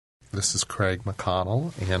This is Craig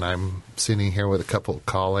McConnell, and I'm sitting here with a couple of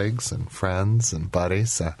colleagues and friends and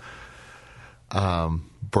buddies.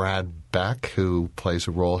 Brad Beck, who plays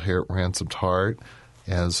a role here at Ransomed Heart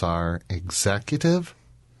as our executive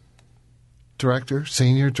director,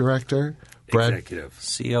 senior director. Brad, Executive.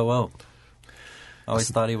 COO. Always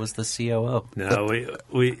thought he was the COO. No,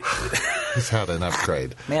 we he's had an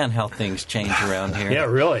upgrade. Man, how things change around here. yeah,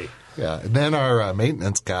 really. Yeah, and then our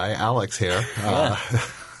maintenance guy, Alex here.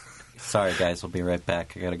 Sorry, guys. We'll be right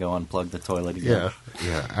back. I got to go unplug the toilet again.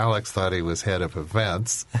 Yeah. Alex thought he was head of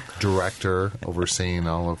events, director, overseeing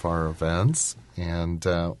all of our events. And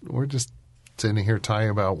we're just sitting here talking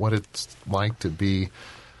about what it's like to be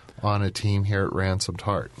on a team here at Ransomed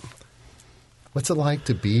Heart. What's it like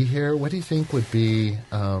to be here? What do you think would be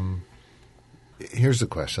here's the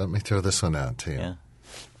question. Let me throw this one out to you.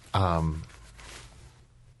 Yeah.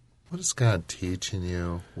 What is God teaching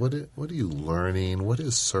you? What are you learning? What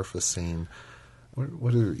is surfacing?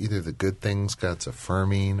 What are either the good things God's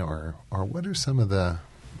affirming, or what are some of the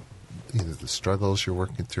either the struggles you're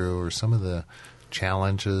working through, or some of the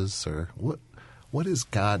challenges, or what is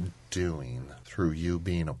God doing through you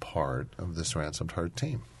being a part of this Ransomed Heart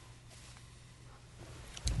team?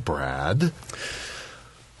 Brad?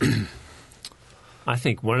 I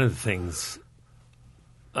think one of the things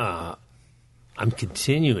I'm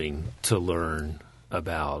continuing to learn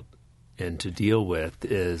about and to deal with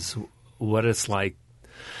is what it's like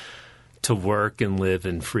to work and live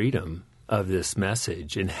in freedom of this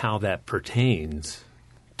message and how that pertains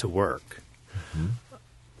to work. Mm-hmm.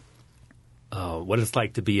 What it's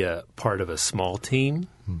like to be a part of a small team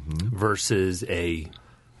versus a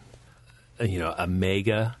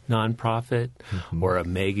mega nonprofit or a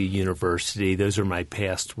mega university. Those are my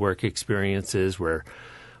past work experiences where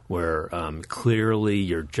clearly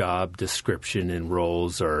your job description and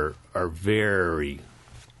roles are very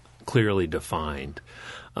clearly defined.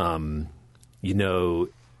 To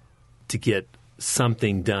get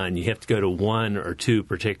something done, you have to go to one or two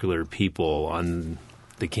particular people on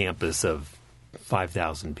the campus of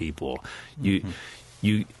 5,000 people. You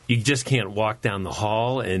just can't walk down the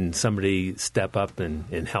hall and somebody step up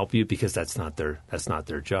and help you, because that's not their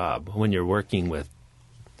job. When you're working with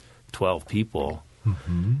 12 people,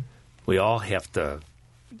 we all have to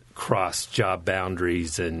cross job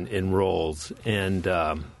boundaries and roles, and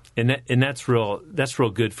that's real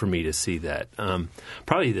good for me to see that.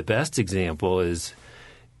 Probably the best example is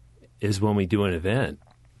when we do an event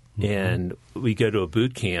and we go to a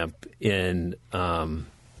boot camp, and I'm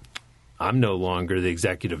no longer the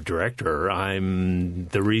executive director. I'm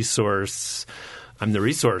the resource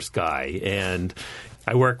guy, and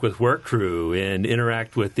I work with work crew and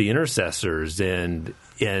interact with the intercessors, and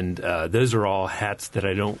those are all hats that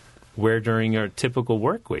I don't wear during our typical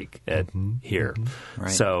work week here.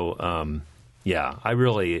 Right. So, I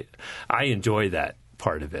enjoy that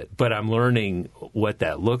part of it, but I'm learning what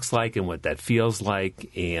that looks like and what that feels like,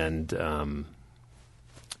 and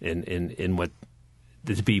what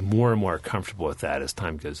to be more and more comfortable with that as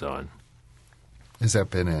time goes on. Has that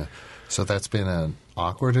been that's been an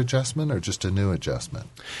awkward adjustment or just a new adjustment?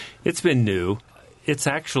 It's been new. It's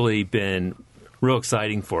actually been real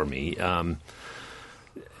exciting for me. And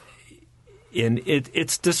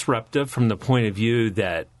it's disruptive from the point of view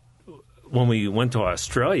that when we went to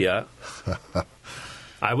Australia,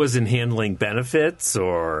 I wasn't handling benefits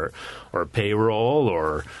or payroll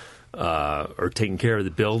or taking care of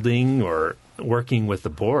the building or working with the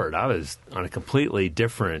board. I was on a completely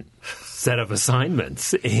different set of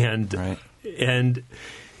assignments, and it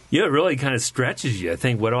really kind of stretches you. I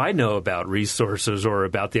think, what do I know about resources or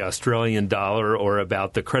about the Australian dollar or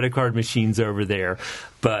about the credit card machines over there?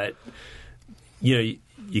 But you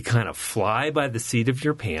kind of fly by the seat of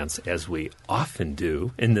your pants, as we often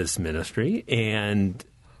do in this ministry, and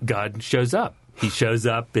God shows up. He shows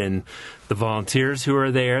up in the volunteers who are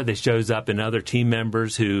there. They shows up in other team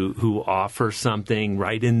members who offer something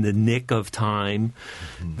right in the nick of time,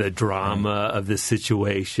 the drama of the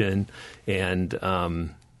situation, and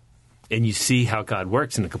you see how God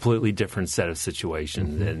works in a completely different set of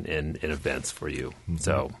situations and events for you.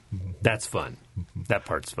 So that's fun. That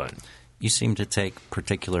part's fun. You seem to take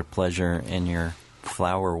particular pleasure in your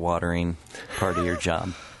flower watering part of your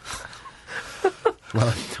job.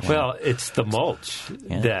 Well, it's the mulch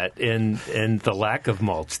that and the lack of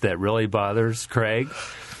mulch that really bothers Craig.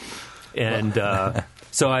 And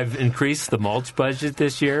so I've increased the mulch budget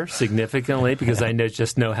this year significantly because I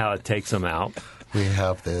just know how it takes them out. We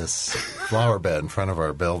have this flower bed in front of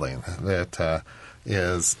our building that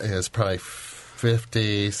is probably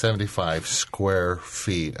 50, 75 square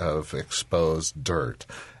feet of exposed dirt.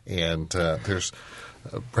 And there's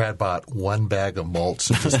Brad bought one bag of mulch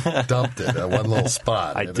and just dumped it at one little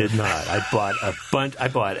spot. I did not. I bought I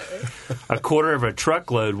bought a quarter of a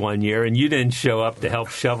truckload one year, and you didn't show up to help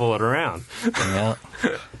shovel it around. Yeah.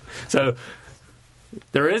 So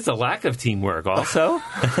there is a lack of teamwork also.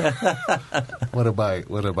 One of my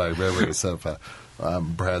memories of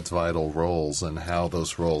Brad's vital roles and how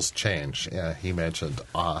those roles change. He mentioned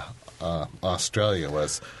Australia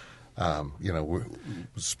was,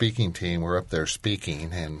 speaking team. We're up there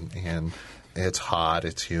speaking, and it's hot,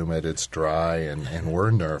 it's humid, it's dry, and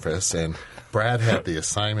we're nervous. And Brad had the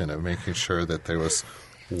assignment of making sure that there was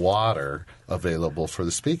water available for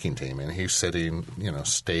the speaking team, and he's sitting,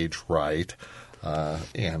 stage right.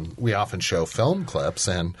 And we often show film clips,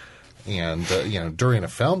 and during a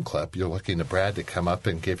film clip, you're looking to Brad to come up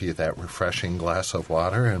and give you that refreshing glass of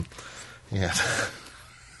water, and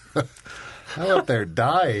I'm up there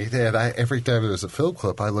dying, and every time there's a film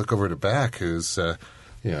clip, I look over to Back, who's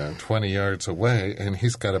 20 yards away, and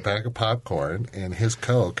he's got a bag of popcorn and his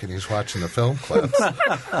Coke, and he's watching the film clips.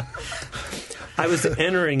 I was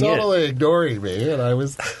entering totally ignoring me, and I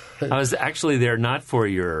was actually there not for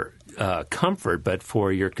your comfort, but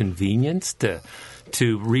for your convenience to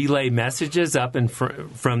relay messages up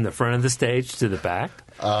from the front of the stage to the back.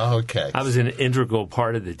 Okay. I was an integral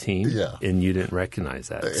part of the team, yeah. And you didn't recognize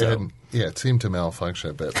that. So. And, it seemed to malfunction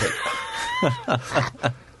a bit.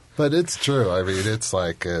 But, but it's true. I mean, it's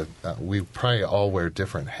like we probably all wear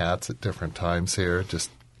different hats at different times here,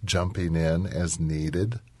 just jumping in as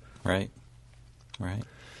needed. Right.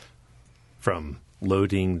 From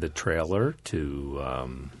loading the trailer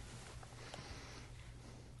to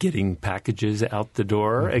getting packages out the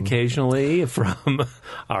door occasionally from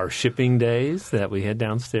our shipping days that we had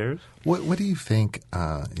downstairs. What do you think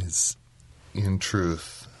is, in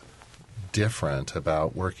truth, different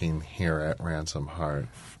about working here at Ransom Heart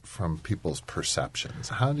from people's perceptions?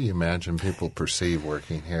 How do you imagine people perceive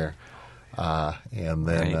working here? And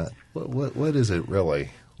then right. What is it really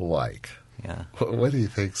like? Yeah. What do you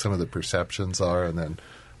think some of the perceptions are, and then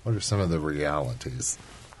what are some of the realities?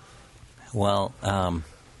 Well,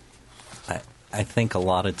 I think a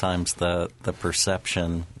lot of times the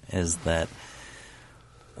perception is that,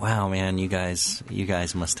 wow, man, you guys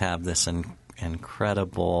must have this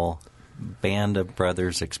incredible band of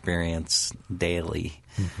brothers experience daily.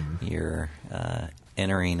 Mm-hmm. You're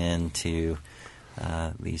entering into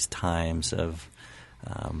these times of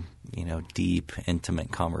deep,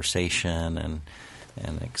 intimate conversation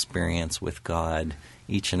and experience with God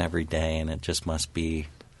each and every day, and it just must be,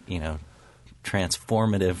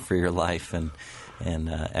 transformative for your life and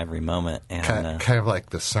every moment. And kind of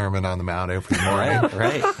like the Sermon on the Mount every morning.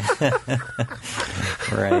 Right.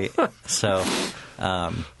 Right. So,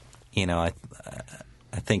 I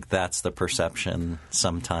think that's the perception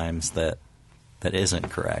sometimes that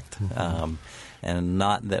isn't correct. Mm-hmm. And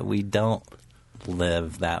not that we don't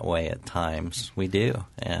live that way at times. We do.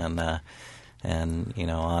 And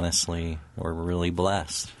honestly, we're really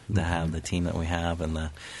blessed to have the team that we have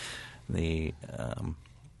and the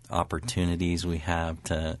opportunities we have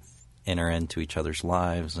to enter into each other's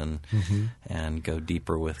lives and go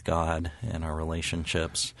deeper with God in our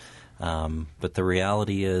relationships. But the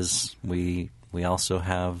reality is we also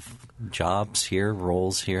have jobs here,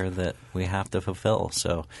 roles here that we have to fulfill.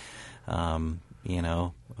 So,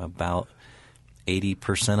 about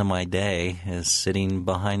 80% of my day is sitting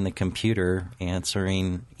behind the computer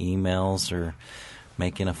answering emails or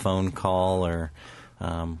making a phone call or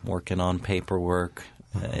working on paperwork,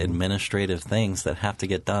 administrative things that have to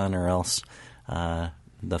get done, or else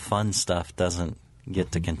the fun stuff doesn't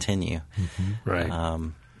get to continue. Mm-hmm. Right.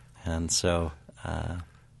 And so,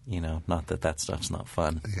 not that stuff's not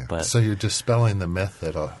fun. Yeah. But so you're dispelling the myth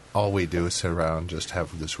that all we do is sit around and just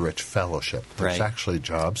have this rich fellowship. There's actually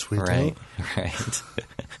jobs we do. Right.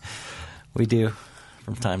 We do,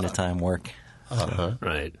 from time to time, work.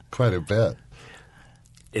 Right. Quite a bit.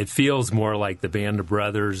 It feels more like the Band of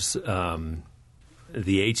Brothers, the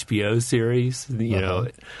HBO series,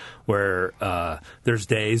 where there's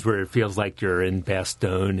days where it feels like you're in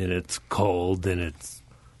Bastogne and it's cold and it's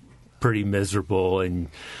pretty miserable and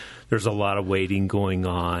there's a lot of waiting going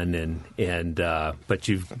on but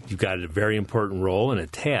you've got a very important role and a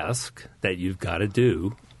task that you've got to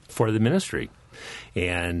do for the ministry.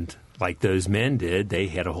 And like those men did, they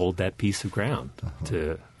had to hold that piece of ground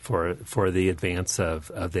for the advance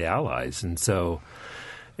of the Allies. And so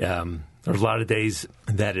there's a lot of days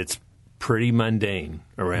that it's pretty mundane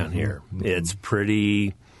around here. Mm-hmm. It's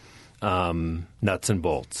pretty nuts and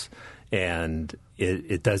bolts. And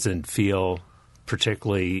it doesn't feel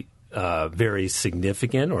particularly very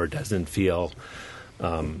significant, or it doesn't feel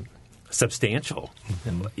substantial,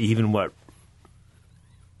 even what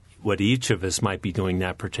each of us might be doing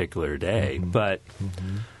that particular day. But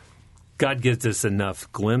God gives us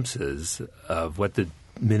enough glimpses of what the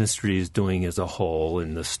ministry is doing as a whole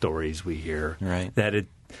in the stories we hear, that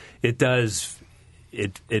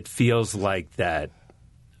it feels like that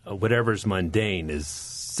whatever's mundane is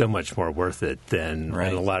so much more worth it than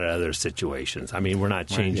in a lot of other situations. I mean, we're not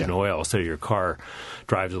changing oil so your car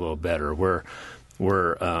drives a little better. We're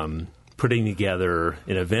putting together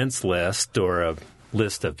an events list or a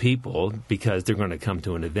list of people because they're going to come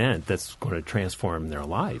to an event that's going to transform their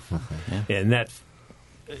life. And that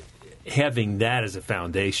having that as a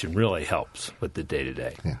foundation really helps with the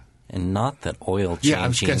day-to-day. And not that oil changing I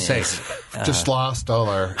was going to say, just lost all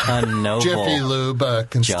our Jiffy Lube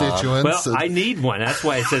constituents. Well, I need one. That's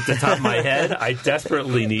why it's at the top of my head. I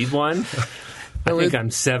desperately need one. I think I'm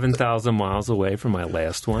 7,000 miles away from my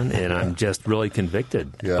last one, and I'm just really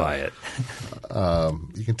convicted by it.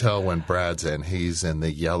 You can tell when Brad's in. He's in the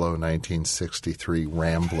yellow 1963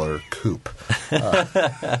 Rambler coupe.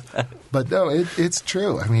 But no, it's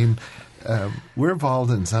true. I mean, we're involved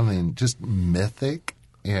in something just mythic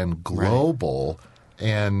and global,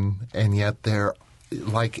 and yet there,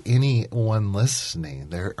 like anyone listening,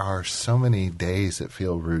 there are so many days that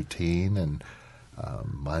feel routine and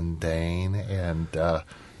mundane, and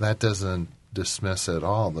that doesn't dismiss at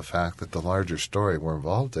all the fact that the larger story we're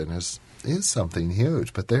involved in is something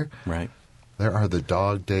huge. But there are the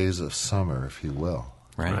dog days of summer, if you will.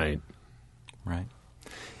 Right.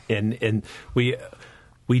 And we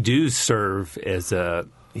do serve as a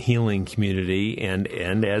healing community and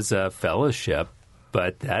as a fellowship,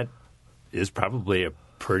 but that is probably a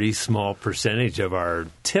pretty small percentage of our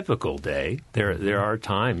typical day. There are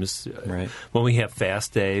times when we have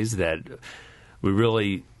fast days that we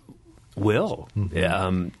really will.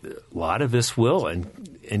 A lot of us will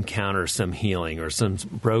encounter some healing or some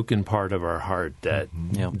broken part of our heart that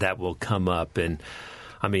will come up. And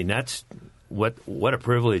I mean, that's what a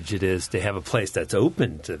privilege it is to have a place that's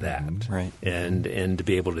open to that, and to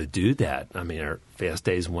be able to do that. I mean, our fast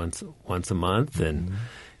days once a month,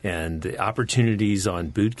 and the opportunities on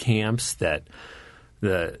boot camps, that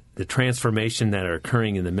the transformation that are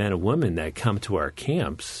occurring in the men and women that come to our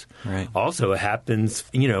camps also happens,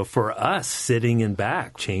 for us sitting in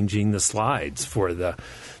back, changing the slides for the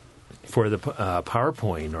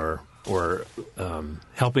PowerPoint or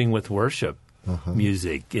helping with worship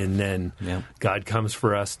music, and then God comes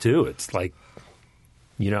for us too. It's like,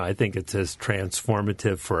 I think it's as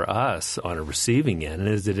transformative for us on a receiving end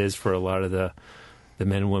as it is for a lot of the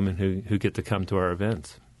men and women who get to come to our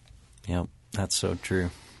events. Yep, that's so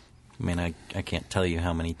true. I mean, I can't tell you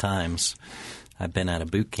how many times I've been at a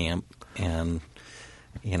boot camp and,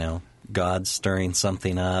 God's stirring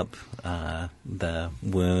something up, the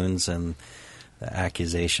wounds and the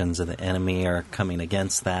accusations of the enemy are coming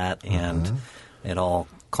against that, and it all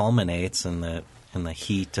culminates in the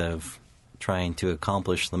heat of trying to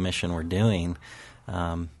accomplish the mission we're doing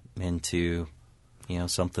into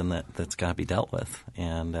something that's got to be dealt with,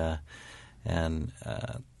 and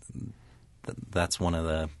that's one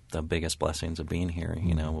of the biggest blessings of being here.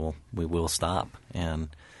 We will stop and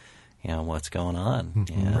what's going on,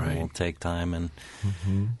 and we'll take time and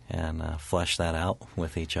flesh that out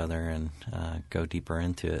with each other and go deeper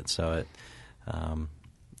into it. So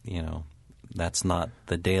it that's not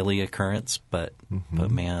the daily occurrence, but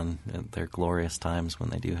man, they're glorious times when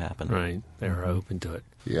they do happen. Right, they're open to it.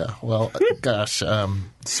 Yeah, well, gosh,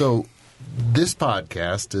 so this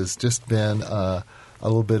podcast has just been a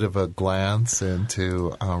little bit of a glance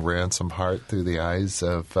into Ransomed Heart through the eyes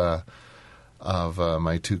of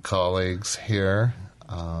my two colleagues here,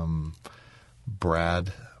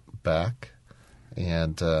 Brad Beck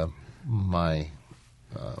and my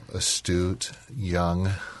astute young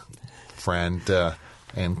friend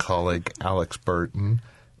and colleague Alex Burton,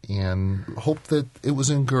 and hope that it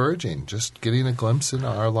was encouraging, just getting a glimpse into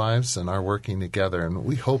our lives and our working together. And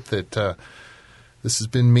we hope that this has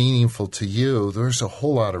been meaningful to you. There's a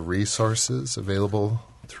whole lot of resources available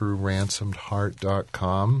through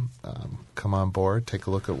ransomedheart.com. Come on board, take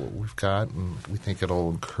a look at what we've got, and we think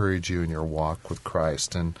it'll encourage you in your walk with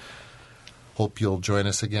Christ. And hope you'll join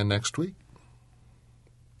us again next week.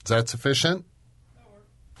 Is that sufficient?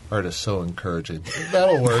 Art is so encouraging.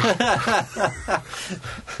 That'll work.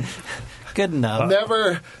 Good enough.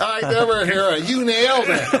 I never hear it. You nailed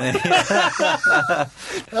it.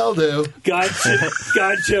 That'll do. God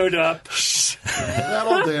showed up.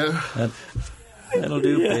 That'll do. That'll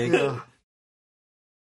do, big.